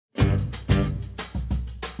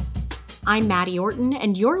I'm Maddie Orton,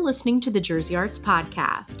 and you're listening to the Jersey Arts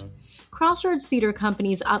Podcast. Crossroads Theater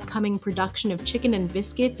Company's upcoming production of Chicken and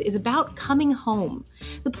Biscuits is about coming home.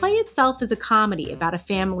 The play itself is a comedy about a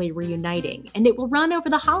family reuniting, and it will run over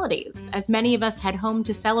the holidays, as many of us head home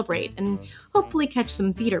to celebrate and hopefully catch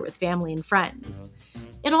some theater with family and friends.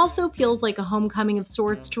 It also feels like a homecoming of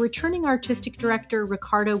sorts to returning artistic director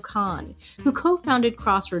Ricardo Kahn, who co-founded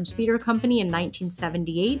Crossroads Theater Company in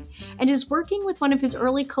 1978 and is working with one of his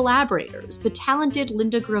early collaborators, the talented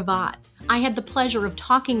Linda Gravatt. I had the pleasure of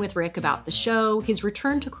talking with Rick about the show, his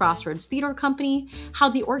return to Crossroads Theater Company, how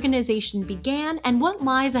the organization began, and what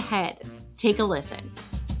lies ahead. Take a listen.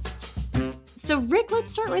 So Rick,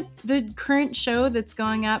 let's start with the current show that's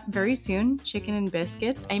going up very soon, Chicken and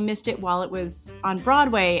Biscuits. I missed it while it was on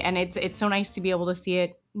Broadway, and it's so nice to be able to see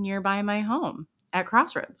it nearby my home at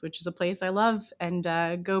Crossroads, which is a place I love and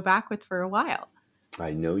go back with for a while.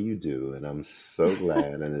 I know you do, and I'm so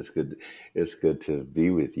glad, and it's good to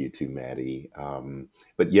be with you too, Maddie.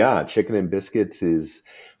 But yeah, Chicken and Biscuits is,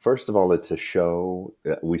 first of all, it's a show.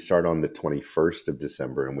 We start on the 21st of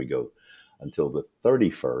December, and we go until the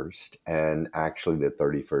 31st. And actually, the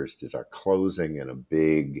 31st is our closing and a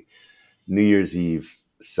big New Year's Eve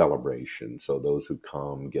celebration. So those who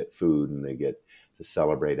come get food, and they get to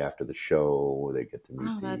celebrate after the show. They get to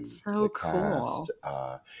meet that's the so cast.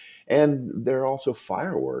 cool. And there are also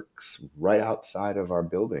fireworks right outside of our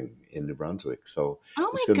building in New Brunswick. So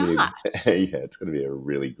it's God. It's going to be a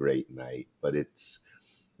really great night. But it's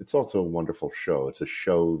also a wonderful show. It's a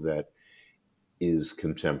show that is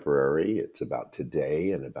contemporary. It's about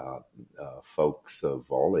today and about folks of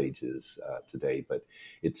all ages today. But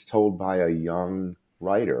it's told by a young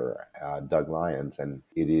writer, Doug Lyons, and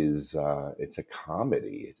it's a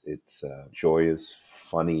comedy. It's a joyous,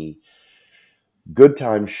 funny, good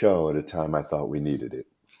time show at a time I thought we needed it.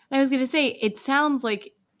 I was going to say, it sounds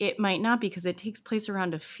like it might not, because it takes place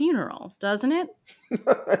around a funeral, doesn't it?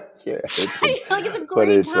 Yeah, it's a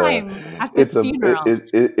great time at this funeral.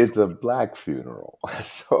 It's a Black funeral,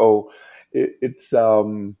 so it's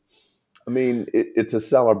a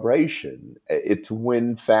celebration. It's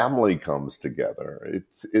when family comes together.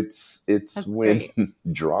 It's when great.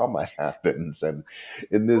 Drama happens, and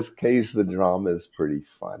in this case, the drama is pretty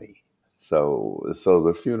funny. So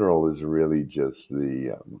the funeral is really just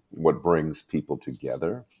the what brings people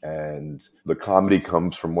together, and the comedy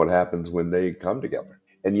comes from what happens when they come together.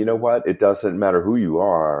 And you know what? It doesn't matter who you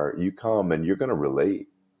are. You come and you're going to relate.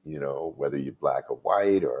 You know, whether you're Black or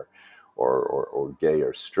white, or gay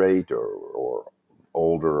or straight, or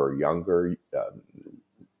older or younger,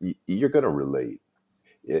 you're going to relate.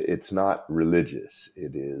 It's not religious.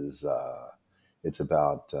 It is. It's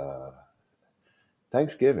about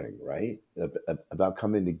Thanksgiving, right? About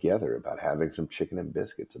coming together, about having some chicken and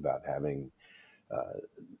biscuits, about having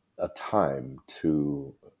a time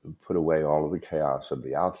to put away all of the chaos of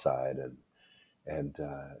the outside and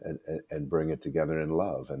bring it together in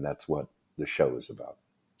love. And that's what the show is about.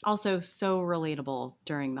 Also so relatable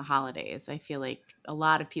during the holidays. I feel like a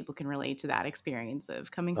lot of people can relate to that experience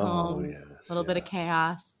of coming home, yes, a little bit of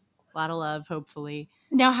chaos, a lot of love, hopefully.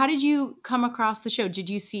 Now, how did you come across the show? Did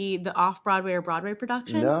you see the off-Broadway or Broadway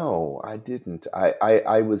production? No, I didn't.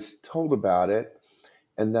 I was told about it,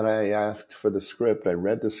 and then I asked for the script. I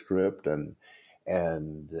read the script, and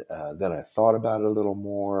then I thought about it a little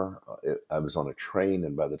more. I was on a train,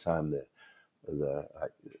 and by the time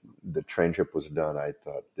the train trip was done, I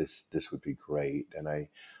thought this would be great. And I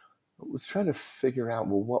was trying to figure out,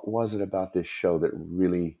 well, what was it about this show that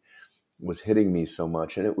really was hitting me so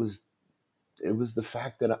much? And it was the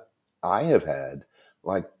fact that I have had,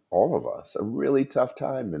 like all of us, a really tough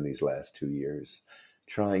time in these last 2 years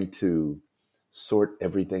trying to sort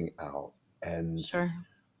everything out. And Sure.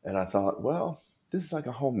 And I thought, well, this is like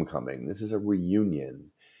a homecoming. This is a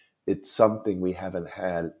reunion. It's something we haven't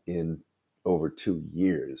had in over 2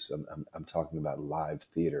 years. I'm talking about live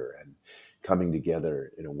theater and coming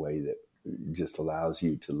together in a way that just allows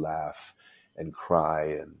you to laugh and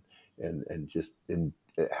cry and just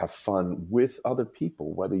have fun with other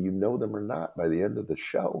people, whether you know them or not. By the end of the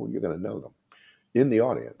show, you're going to know them in the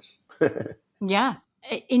audience. Yeah.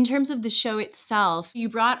 In terms of the show itself, you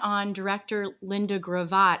brought on director Linda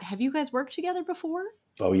Gravatt. Have you guys worked together before?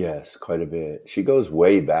 Oh, yes, quite a bit. She goes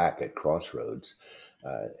way back at Crossroads.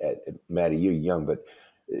 Maddie, you're young, but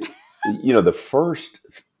the first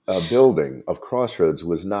building of Crossroads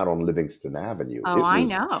was not on Livingston Avenue. I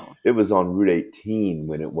know. It was on Route 18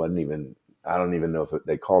 when it wasn't even, I don't even know if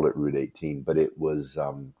they called it Route 18, but it was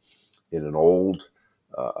in an old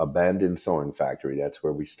abandoned sewing factory. That's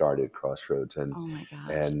where we started Crossroads. And, oh my gosh.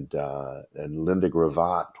 And Linda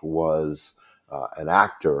Gravatt was an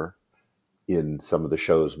actor in some of the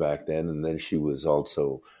shows back then. And then she was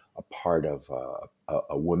also a part of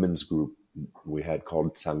a women's group we had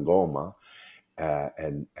called Sangoma,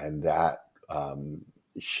 and that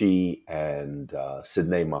she and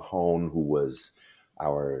Sidney Mahone, who was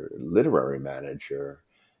our literary manager,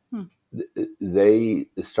 Hmm. They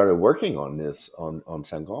started working on this on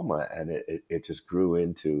Sangoma, and it just grew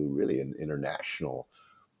into really an international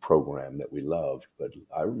program that we loved. But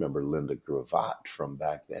I remember Linda Gravatt from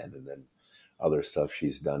back then, and then other stuff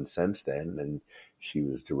she's done since then. And she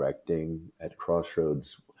was directing at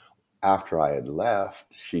Crossroads after I had left.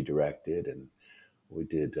 She directed, and we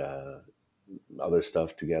did other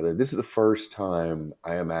stuff together. This is the first time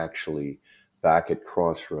I am actually back at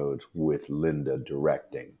Crossroads with Linda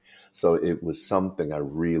directing. So it was something I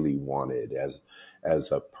really wanted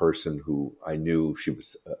as a person who I knew she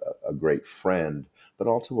was a great friend, but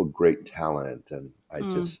also a great talent, and I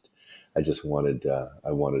just wanted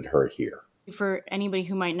I wanted her here. For anybody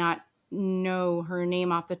who might not know her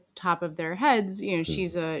name off the top of their heads, you know,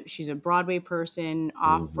 Mm-hmm. she's a Broadway person,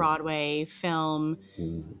 off Mm-hmm. Broadway, film,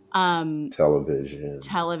 Mm-hmm. Television.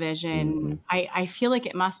 television. Mm-hmm. I feel like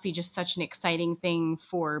it must be just such an exciting thing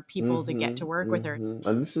for people to get to Mm-hmm. work with her. Mm-hmm.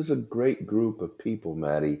 And this is a great group of people,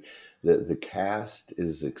 Maddie. The cast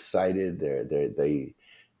is excited. They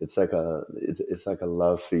it's like a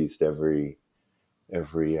love feast every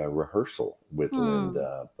rehearsal with Hmm.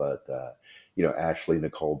 Linda. But Ashley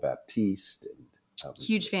Nicole Baptiste. And,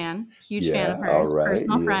 Huge fan of yeah, all hers, right,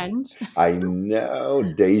 personal yeah. friend. I know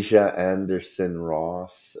Deja Anderson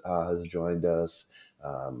Ross has joined us.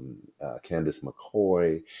 Candace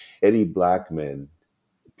McCoy, Eddie Blackman.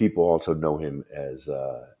 People also know him as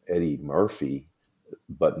Eddie Murphy,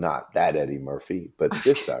 but not that Eddie Murphy, but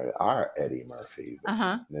this our Eddie Murphy.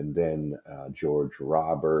 Uh-huh. And then George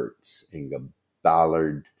Roberts, Inga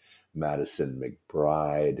Ballard, Madison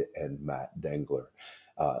McBride, and Matt Dengler.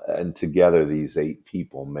 And together, these 8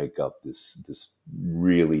 people make up this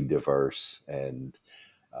really diverse and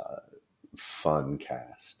fun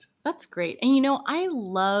cast. That's great. And you know, I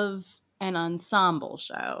love an ensemble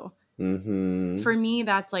show. Mm-hmm. For me,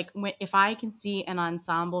 that's like if I can see an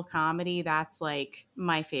ensemble comedy, that's like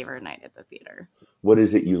my favorite night at the theater. What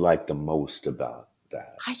is it you like the most about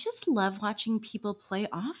that? I just love watching people play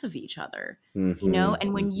off of each other, you know? Mm-hmm.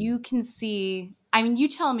 And when Mm-hmm. you can see, I mean, you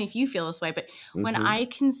tell me if you feel this way, but when Mm-hmm. I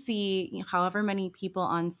can see however many people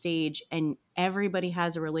on stage and everybody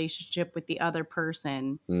has a relationship with the other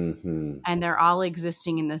person Mm-hmm. and they're all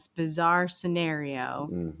existing in this bizarre scenario,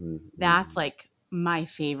 Mm-hmm. that's like my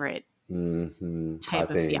favorite Mm-hmm. I type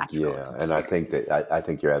of think, theatrical yeah, and I experience. think that I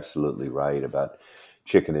think you're absolutely right about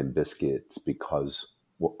chicken and biscuits because,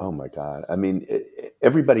 well, oh my God, I mean,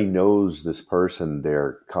 everybody knows this person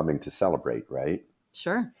they're coming to celebrate, right?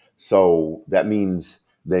 Sure. So that means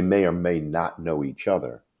they may or may not know each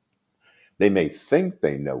other. They may think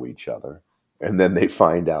they know each other, and then they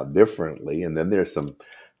find out differently, and then there's some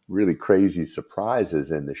really crazy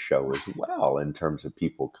surprises in the show as well in terms of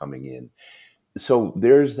people coming in. So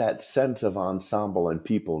there's that sense of ensemble and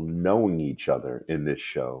people knowing each other in this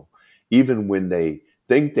show, even when they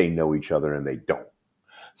think they know each other and they don't.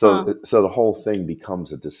 Huh. So the whole thing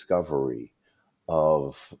becomes a discovery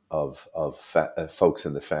of folks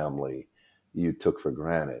in the family you took for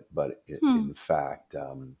granted, but Hmm. in fact,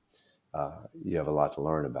 you have a lot to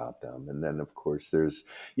learn about them. And then, of course, there's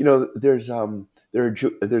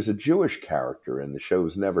a Jewish character in the show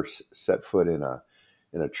who's never set foot in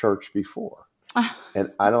a church before.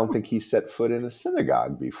 And I don't think he set foot in a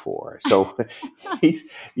synagogue before. So he,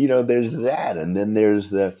 there's that. And then there's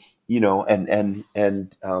the,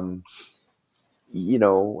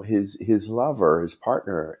 his lover, his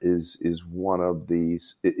partner is one of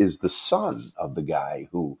these, is the son of the guy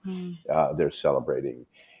who Hmm. they're celebrating.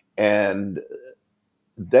 And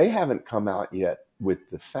they haven't come out yet with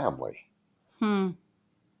the family. Hmm.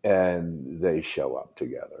 And they show up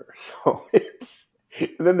together. So and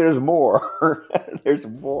then there's more. There's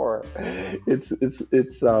more.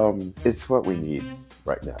 It's what we need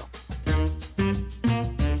right now.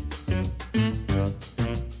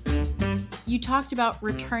 You talked about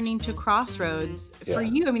returning to Crossroads. For Yeah.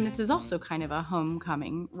 you, I mean, this is also kind of a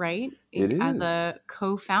homecoming, right? It As is. a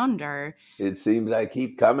co-founder. It seems I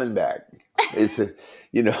keep coming back. It's Like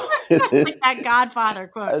that Godfather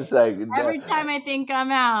quote. it's like Every time I think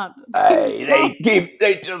I'm out.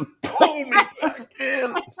 they just pull me back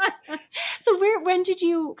in. So when did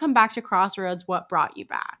you come back to Crossroads? What brought you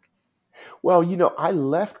back? Well, I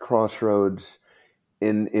left Crossroads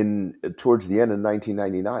in towards the end of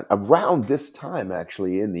 1999, around this time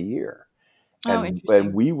actually in the year, Oh, and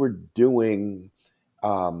interesting. we were doing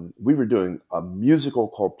a musical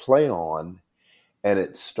called Play On and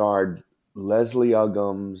it starred Leslie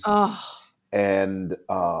Uggams Oh, and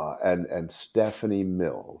Stephanie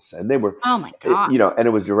Mills, and they were, oh my God. and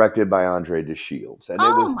it was directed by Andre de Shields,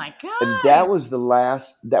 Oh my and God. that was the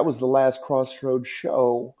last Crossroads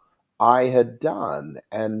show I had done,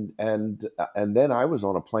 and then I was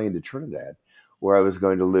on a plane to Trinidad, where I was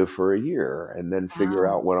going to live for a year, and then figure Wow.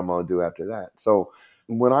 out what I'm going to do after that. So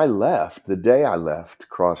when I left, the day I left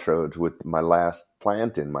Crossroads with my last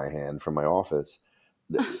plant in my hand from my office,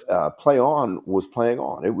 Play On was playing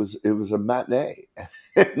on. It was a matinee,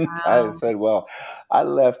 and I Wow. said, "Well, I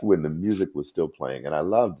left when the music was still playing, and I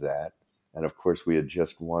loved that." And of course, we had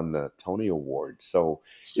just won the Tony Award, so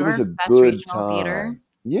it was Sure. a Best good regional theater. time.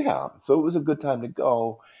 Yeah, so it was a good time to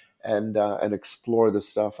go and explore the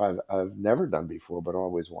stuff I've never done before, but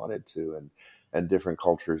always wanted to, and different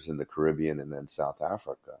cultures in the Caribbean and then South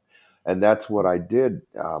Africa, and that's what I did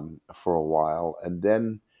for a while, and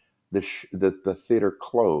then the theater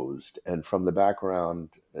closed, and from the background,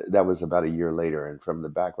 that was about a year later, and from the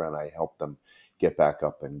background I helped them get back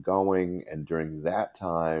up and going, and during that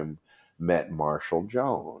time met Marshall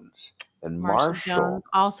Jones. And Marshall Jones, Marshall,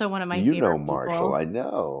 also one of my you know favorite Marshall, people. I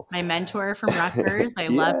know. My mentor from Rutgers. I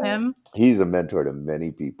love Yeah, him. he's a mentor to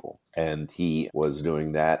many people, and he was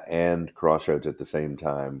doing that and Crossroads at the same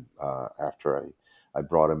time, after I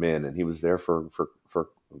brought him in, and he was there for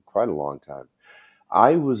quite a long time.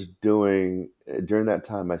 I was doing During that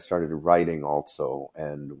time, I started writing also,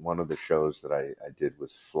 and one of the shows that I did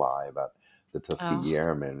was Fly, about the Oh, Tuskegee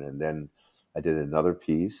Airmen, and then I did another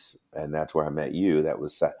piece, and that's where I met you. That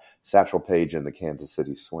was Satchel Paige and the Kansas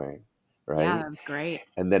City Swing, yeah, right? that was great.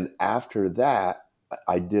 And then after that,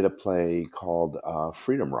 I did a play called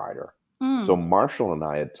Freedom Rider. So Mm. Marshall and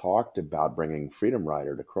I had talked about bringing Freedom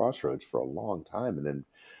Rider to Crossroads for a long time, and then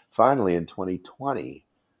finally in 2020,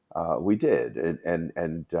 we did,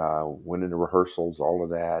 and went into rehearsals, all of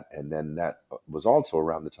that, and then that was also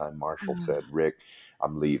around the time Marshall said, "Rick,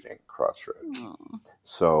 I'm leaving Crossroads." Oh,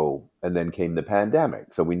 So, and then came the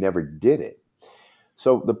pandemic, so we never did it.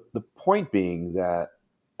 So the point being that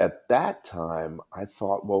at that time, I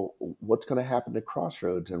thought, well, what's going to happen to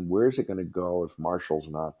Crossroads, and where's it going to go if Marshall's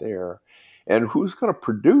not there, and who's going to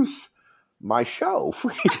produce my show,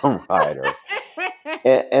 Freedom Rider?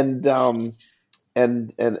 And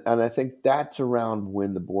and I think that's around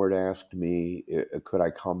when the board asked me, could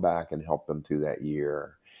I come back and help them through that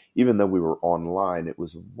year. Even though we were online, it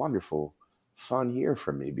was a wonderful, fun year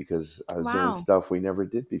for me because I was doing wow. stuff we never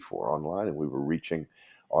did before online, and we were reaching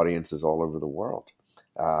audiences all over the world.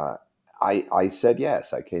 Uh, I said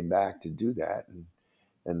yes. I came back to do that,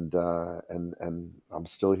 and I'm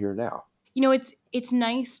still here now. It's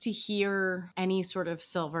nice to hear any sort of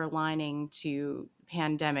silver lining to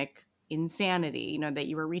pandemic insanity, that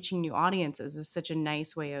you were reaching new audiences is such a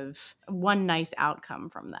nice way of one nice outcome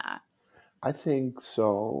from that. I think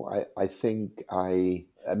so. I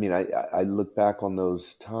look back on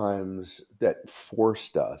those times that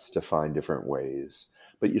forced us to find different ways.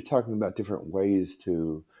 But you're talking about different ways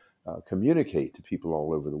to communicate to people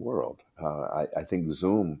all over the world. I think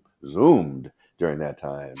Zoom zoomed during that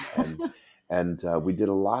time, and we did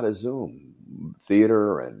a lot of Zoom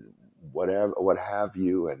theater and whatever, what have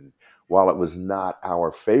you. And while it was not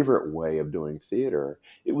our favorite way of doing theater,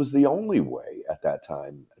 it was the only way at that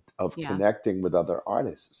time of Yeah. connecting with other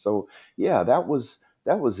artists. So yeah, that was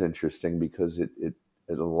interesting because it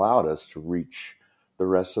allowed us to reach the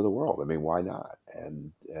rest of the world. I mean, why not?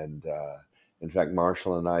 And in fact,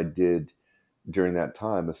 Marshall and I did during that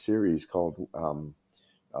time a series called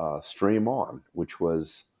Stream On, which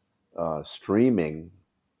was streaming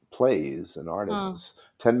plays and Oh, artists,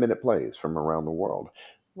 10-minute plays from around the world,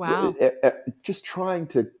 wow. just trying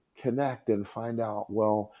to connect and find out,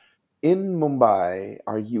 well, in Mumbai,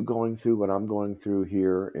 are you going through what I'm going through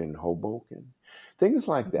here in Hoboken? Things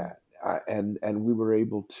like Mhm. that. And we were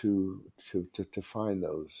able to find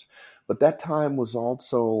those. But that time was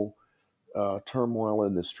also turmoil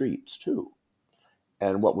in the streets too,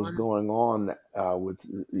 and what was Sure. going on with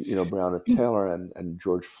Breonna Taylor and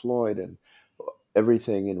George Floyd and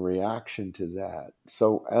everything in reaction to that.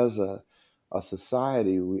 So as a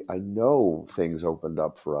society, I know things opened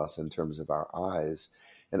up for us in terms of our eyes.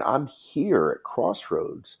 And I'm here at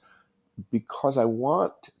Crossroads because I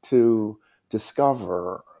want to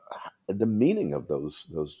discover the meaning of those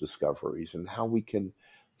discoveries and how we can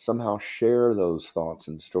somehow share those thoughts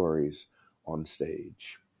and stories on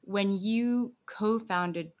stage. When you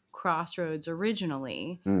co-founded Crossroads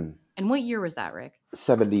originally, Mm. and what year was that, Rick?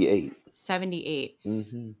 78. 78.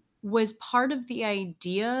 Hmm. was part of the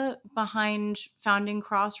idea behind founding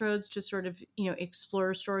Crossroads to sort of,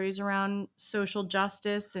 explore stories around social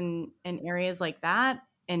justice and areas like that.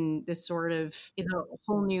 And this sort of is a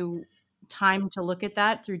whole new time to look at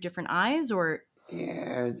that through different eyes, or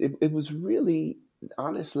Yeah, it was really,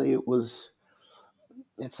 honestly,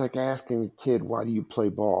 it's like asking a kid, why do you play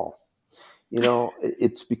ball?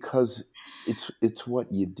 It's because it's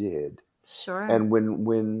what you did. sure, And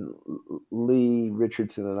when Lee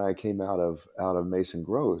Richardson and I came out of Mason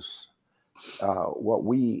Gross, what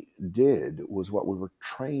we did was what we were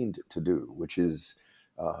trained to do, which is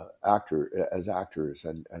actors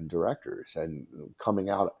and directors, and coming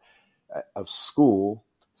out of school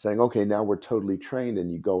saying, okay, now we're totally trained,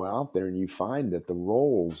 and you go out there and you find that the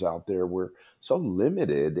roles out there were so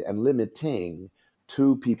limited and limiting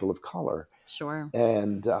to people of color, sure.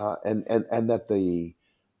 and that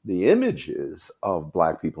the images of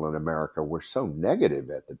black people in America were so negative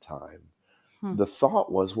at the time. Hmm. The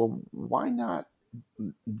thought was, well,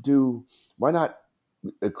 do why not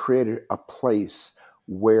create a place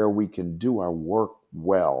where we can do our work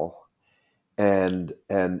well and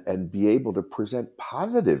be able to present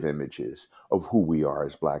positive images of who we are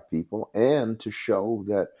as black people, and to show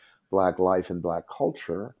that black life and black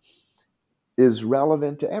culture is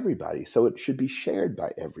relevant to everybody. So it should be shared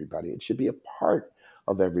by everybody. It should be a part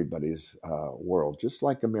of everybody's world, just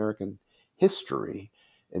like American history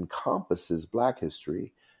encompasses black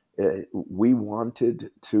history. We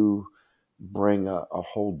wanted to bring a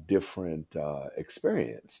whole different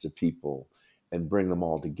experience to people and bring them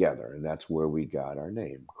all together. And that's where we got our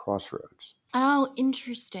name, Crossroads. Oh,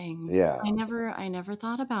 interesting. Yeah, I never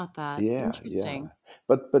thought about that. yeah. Interesting.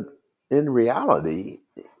 But in reality,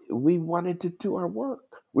 we wanted to do our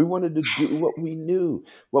work. We wanted to do what we knew,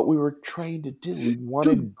 what we were trained to do. We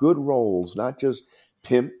wanted good roles, not just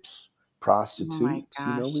pimps, Oh my prostitutes.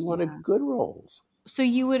 We gosh, wanted yeah. good roles. So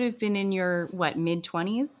you would have been in your what,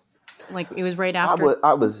 mid-20s? Like it was right I after. was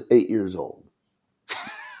I was 8 years old.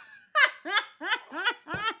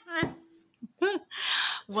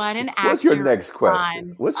 What an What's your actor next question?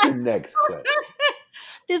 response. What's your next question?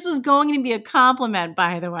 This was going to be a compliment,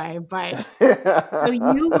 by the way, but so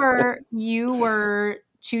you were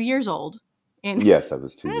 2 years old in Yes, I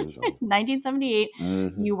was 2 years old. 1978.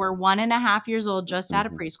 Hmm. You were 1.5 years old, just out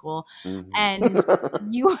of Hmm. preschool, Hmm. and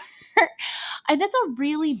you were. That's a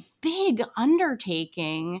really big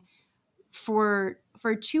undertaking for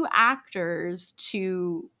two actors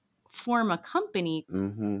to form a company.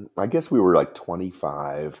 I guess we were like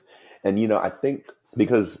 25. And, I think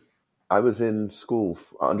because I was in school,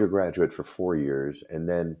 undergraduate, for 4 years. And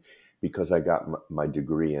then because I got my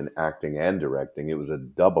degree in acting and directing, it was a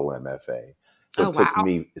double MFA. So Oh it took wow.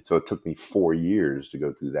 me, so it took me 4 years to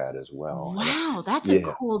go through that as well. And Wow, that's a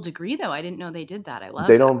yeah, cool degree though. I didn't know they did that. I love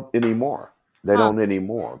they that. don't anymore. They Huh. don't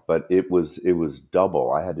anymore. But it was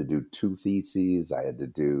double. I had to do two theses. I had to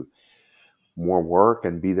do more work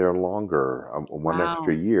and be there longer, one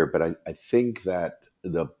extra Wow. year. But I think that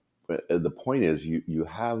the point is, you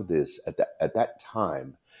have this at that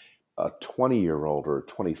time. A 20-year-old or a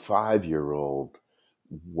 25-year-old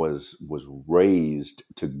was raised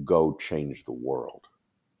to go change the world.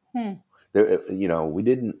 Hmm.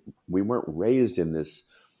 We weren't raised in this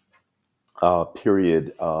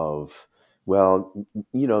period of, well,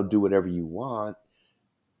 do whatever you want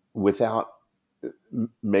without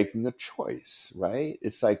making a choice, right?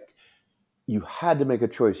 It's like you had to make a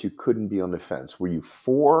choice. You couldn't be on the fence. Were you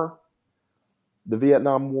for the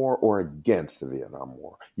Vietnam War or against the Vietnam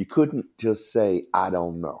War? You couldn't just say, I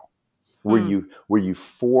don't know. Were Hmm. you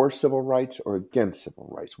for civil rights or against civil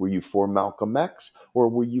rights? Were you for Malcolm X or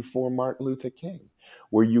were you for Martin Luther King?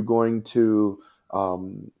 Were you going to,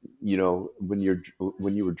 when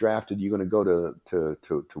you were drafted, you going to go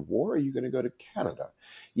to war, or are you going to go to Canada?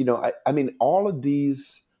 I mean, all of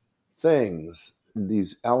these things,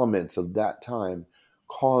 these elements of that time,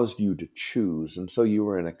 caused you to choose, and so you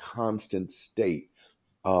were in a constant state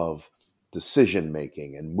of decision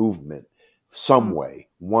making and movement, some Hmm. way,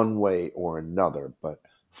 one way or another, but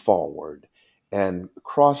forward. And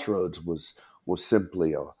Crossroads was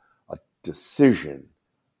simply a decision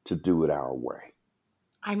to do it our way.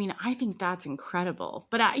 I mean, I think that's incredible.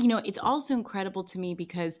 But it's also incredible to me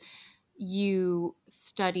because you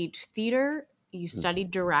studied theater, you Hmm.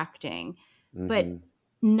 studied directing, but Hmm.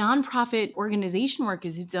 nonprofit organization work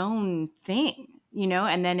is its own thing,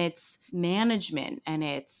 and then it's management and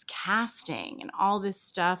it's casting and all this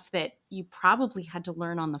stuff that you probably had to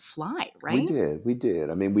learn on the fly, We right? did, we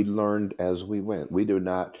did. I mean, we learned as we went. We didn't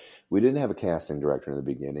have a casting director in the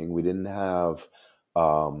beginning. We didn't have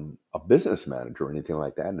a business manager or anything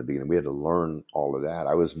like that in the beginning. We had to learn all of that.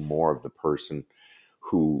 I was more of the person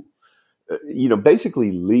who,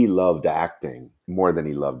 basically Lee loved acting more than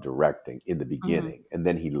he loved directing in the Mhm. beginning. And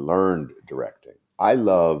then he learned directing. I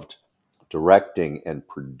loved directing and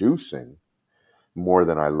producing more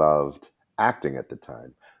than I loved acting at the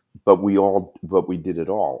time. But we did it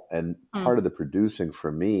all. And Mm. part of the producing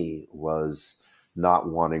for me was not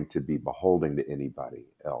wanting to be beholden to anybody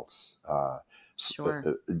else, Sure.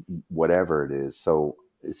 whatever it is. So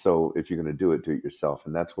if you're going to do it yourself.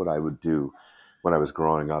 And that's what I would do when I was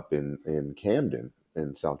growing up in Camden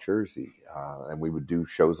in South Jersey. And we would do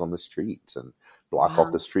shows on the streets and block off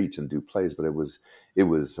Wow. the streets and do plays. But it was, it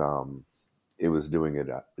was doing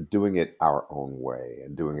it our own way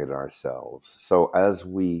and doing it ourselves. So as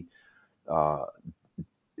we uh,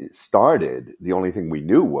 started, the only thing we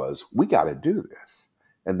knew was we got to do this,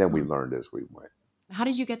 and then we Hmm. learned as we went. How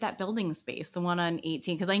did you get that building space, the one on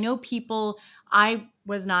 18? Because I know people, I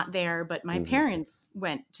was not there, but my Hmm. parents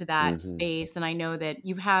went to that Hmm. space. And I know that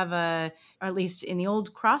you have or at least in the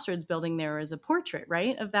old Crossroads building, there is a portrait,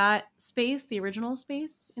 right, of that space, the original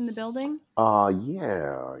space in the building?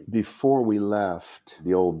 Yeah. Before we left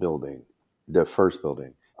the old building, the first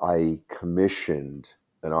building, I commissioned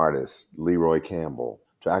an artist, Leroy Campbell,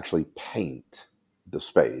 to actually paint the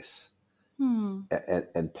space Hmm.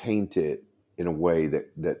 and paint it in a way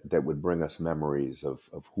that would bring us memories of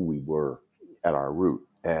who we were at our root.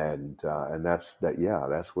 And that's that. Yeah,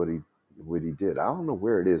 that's what he did. I don't know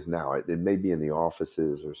where it is now. It may be in the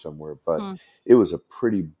offices or somewhere, but Hmm. it was a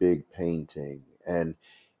pretty big painting. And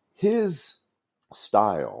his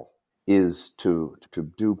style is to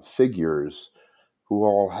do figures who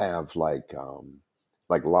all have like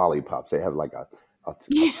lollipops. They have like a,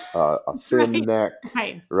 a thin Right. neck,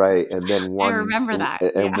 Right. right, and then I remember that.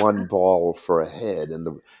 Yeah. one ball for a head, and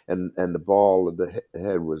the ball of the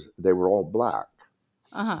head was they were all black,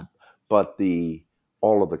 Uh-huh. but the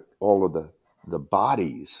all of the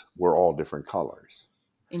bodies were all different colors.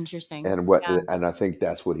 Interesting. And Yeah. I think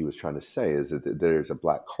that's what he was trying to say is that there's a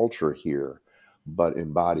black culture here, but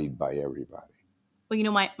embodied by everybody.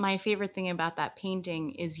 Well, my favorite thing about that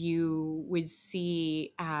painting is you would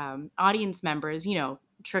see audience members,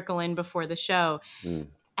 trickle in before the show. Mm.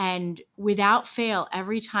 And without fail,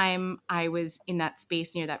 every time I was in that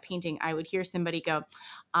space near that painting, I would hear somebody go,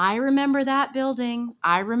 I remember that building.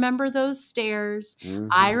 I remember those stairs.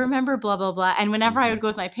 I Hmm. remember blah, blah, blah. And whenever I Hmm. would go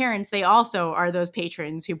with my parents, they also are those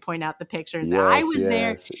patrons who point out the picture and say, I Yes, was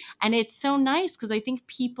there. yes. And it's so nice because I think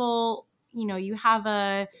people, you have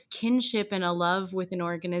a kinship and a love with an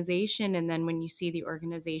organization. And then when you see the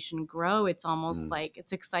organization grow, it's almost Mm. like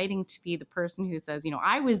it's exciting to be the person who says,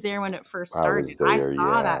 I was there when it first I started. was I there,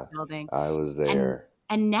 saw that yeah. building. I was And there.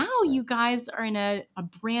 and now That's right. you guys are in a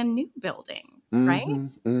brand new building, right? Hmm.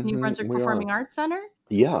 New Hmm. Brunswick We are. Performing Arts Center?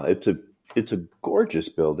 Yeah, it's a gorgeous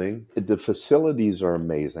building. The facilities are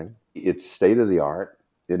amazing. It's state of the art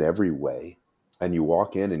in every way. And you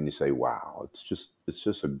walk in and you say, "Wow, it's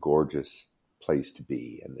just a gorgeous place to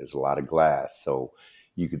be." And there's a lot of glass, so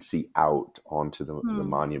you could see out onto the Hmm.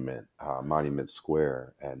 Monument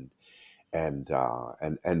Square, and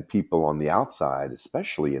people on the outside,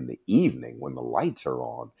 especially in the evening when the lights are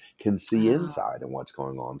on, can see Oh, inside and what's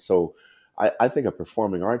going on. So I think a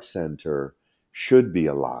performing arts center should be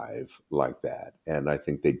alive like that, and I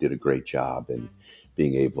think they did a great job in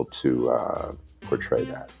being able to portray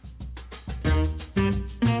that.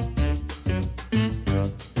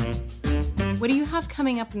 what do you have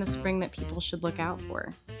coming up in the spring that people should look out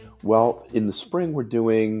for? Well, in the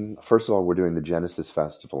spring, first of all, we're doing the Genesis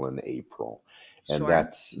Festival in April. And Sure.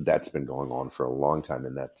 that's been going on for a long time.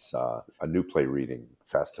 And that's a new play reading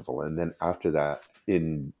festival. And then after that,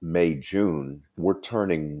 in May, June, we're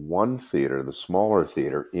turning one theater, the smaller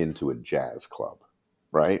theater, into a jazz club,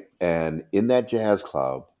 right? And in that jazz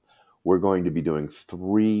club, we're going to be doing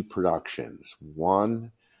three productions.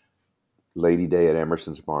 One, Lady Day at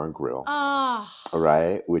Emerson's Bar and Grill, Oh,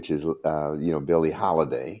 right? Which is Billie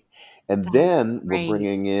Holiday, and that's then we're great.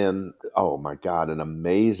 bringing in, oh my God, an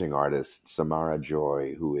amazing artist, Samara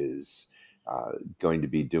Joy, who is going to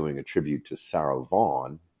be doing a tribute to Sarah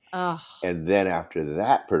Vaughan, Oh, and then after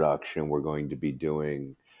that production, we're going to be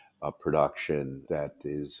doing a production that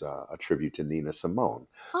is a tribute to Nina Simone.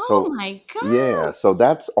 oh So, my yeah, God. so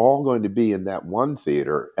that's all going to be in that one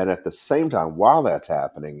theater. And at the same time, while that's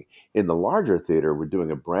happening, in the larger theater, we're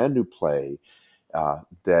doing a brand new play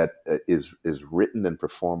that is written and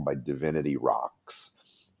performed by Divinity Rocks.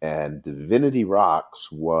 And Divinity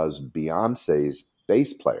Rocks was Beyonce's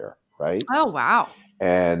bass player, right? Oh, wow.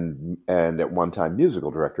 and at one time musical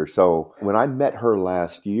director. So when I met her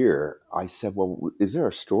last year, I said, well, is there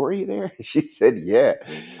a story there? She said, yeah.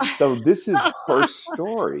 So this is her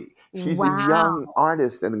story. She's a Wow. young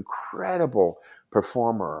artist, an incredible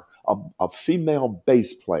performer, a female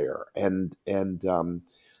bass player, and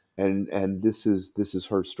this is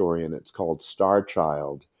her story, and it's called Star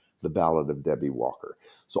Child, the Ballad of Debbie Walker.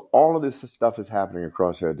 So all of this stuff is happening at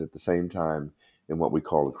Crossroads at the same time in what we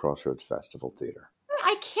call the Crossroads Festival Theater.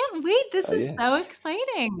 I can't wait. This is Yeah. so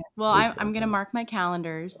exciting. Well, I'm going to mark my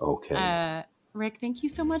calendars. Okay. Rick, thank you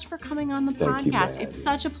so much for coming on the Thank you, podcast. Maddie. It's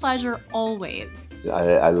such a pleasure always.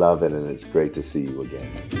 I love it, and it's great to see you again.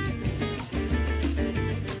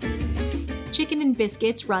 Chicken and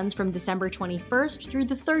Biscuits runs from December 21st through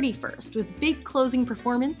the 31st with big closing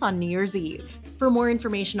performance on New Year's Eve. For more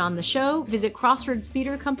information on the show, visit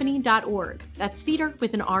crossroadstheatercompany.org. That's theater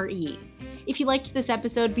with an R-E. If you liked this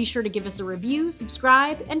episode, be sure to give us a review,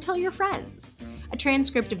 subscribe, and tell your friends. A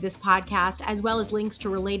transcript of this podcast, as well as links to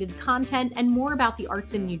related content and more about the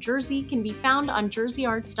arts in New Jersey, can be found on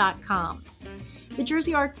jerseyarts.com. The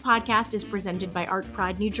Jersey Arts Podcast is presented by Art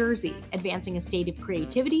Pride New Jersey, advancing a state of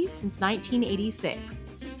creativity since 1986.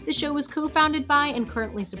 The show was co-founded by and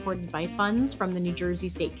currently supported by funds from the New Jersey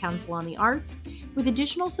State Council on the Arts, with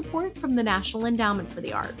additional support from the National Endowment for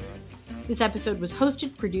the Arts. This episode was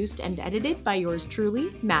hosted, produced, and edited by yours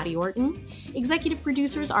truly, Maddie Orton. Executive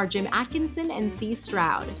producers are Jim Atkinson and C.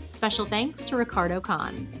 Stroud. Special thanks to Ricardo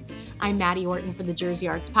Kahn. I'm Maddie Orton for the Jersey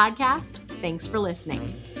Arts Podcast. Thanks for listening.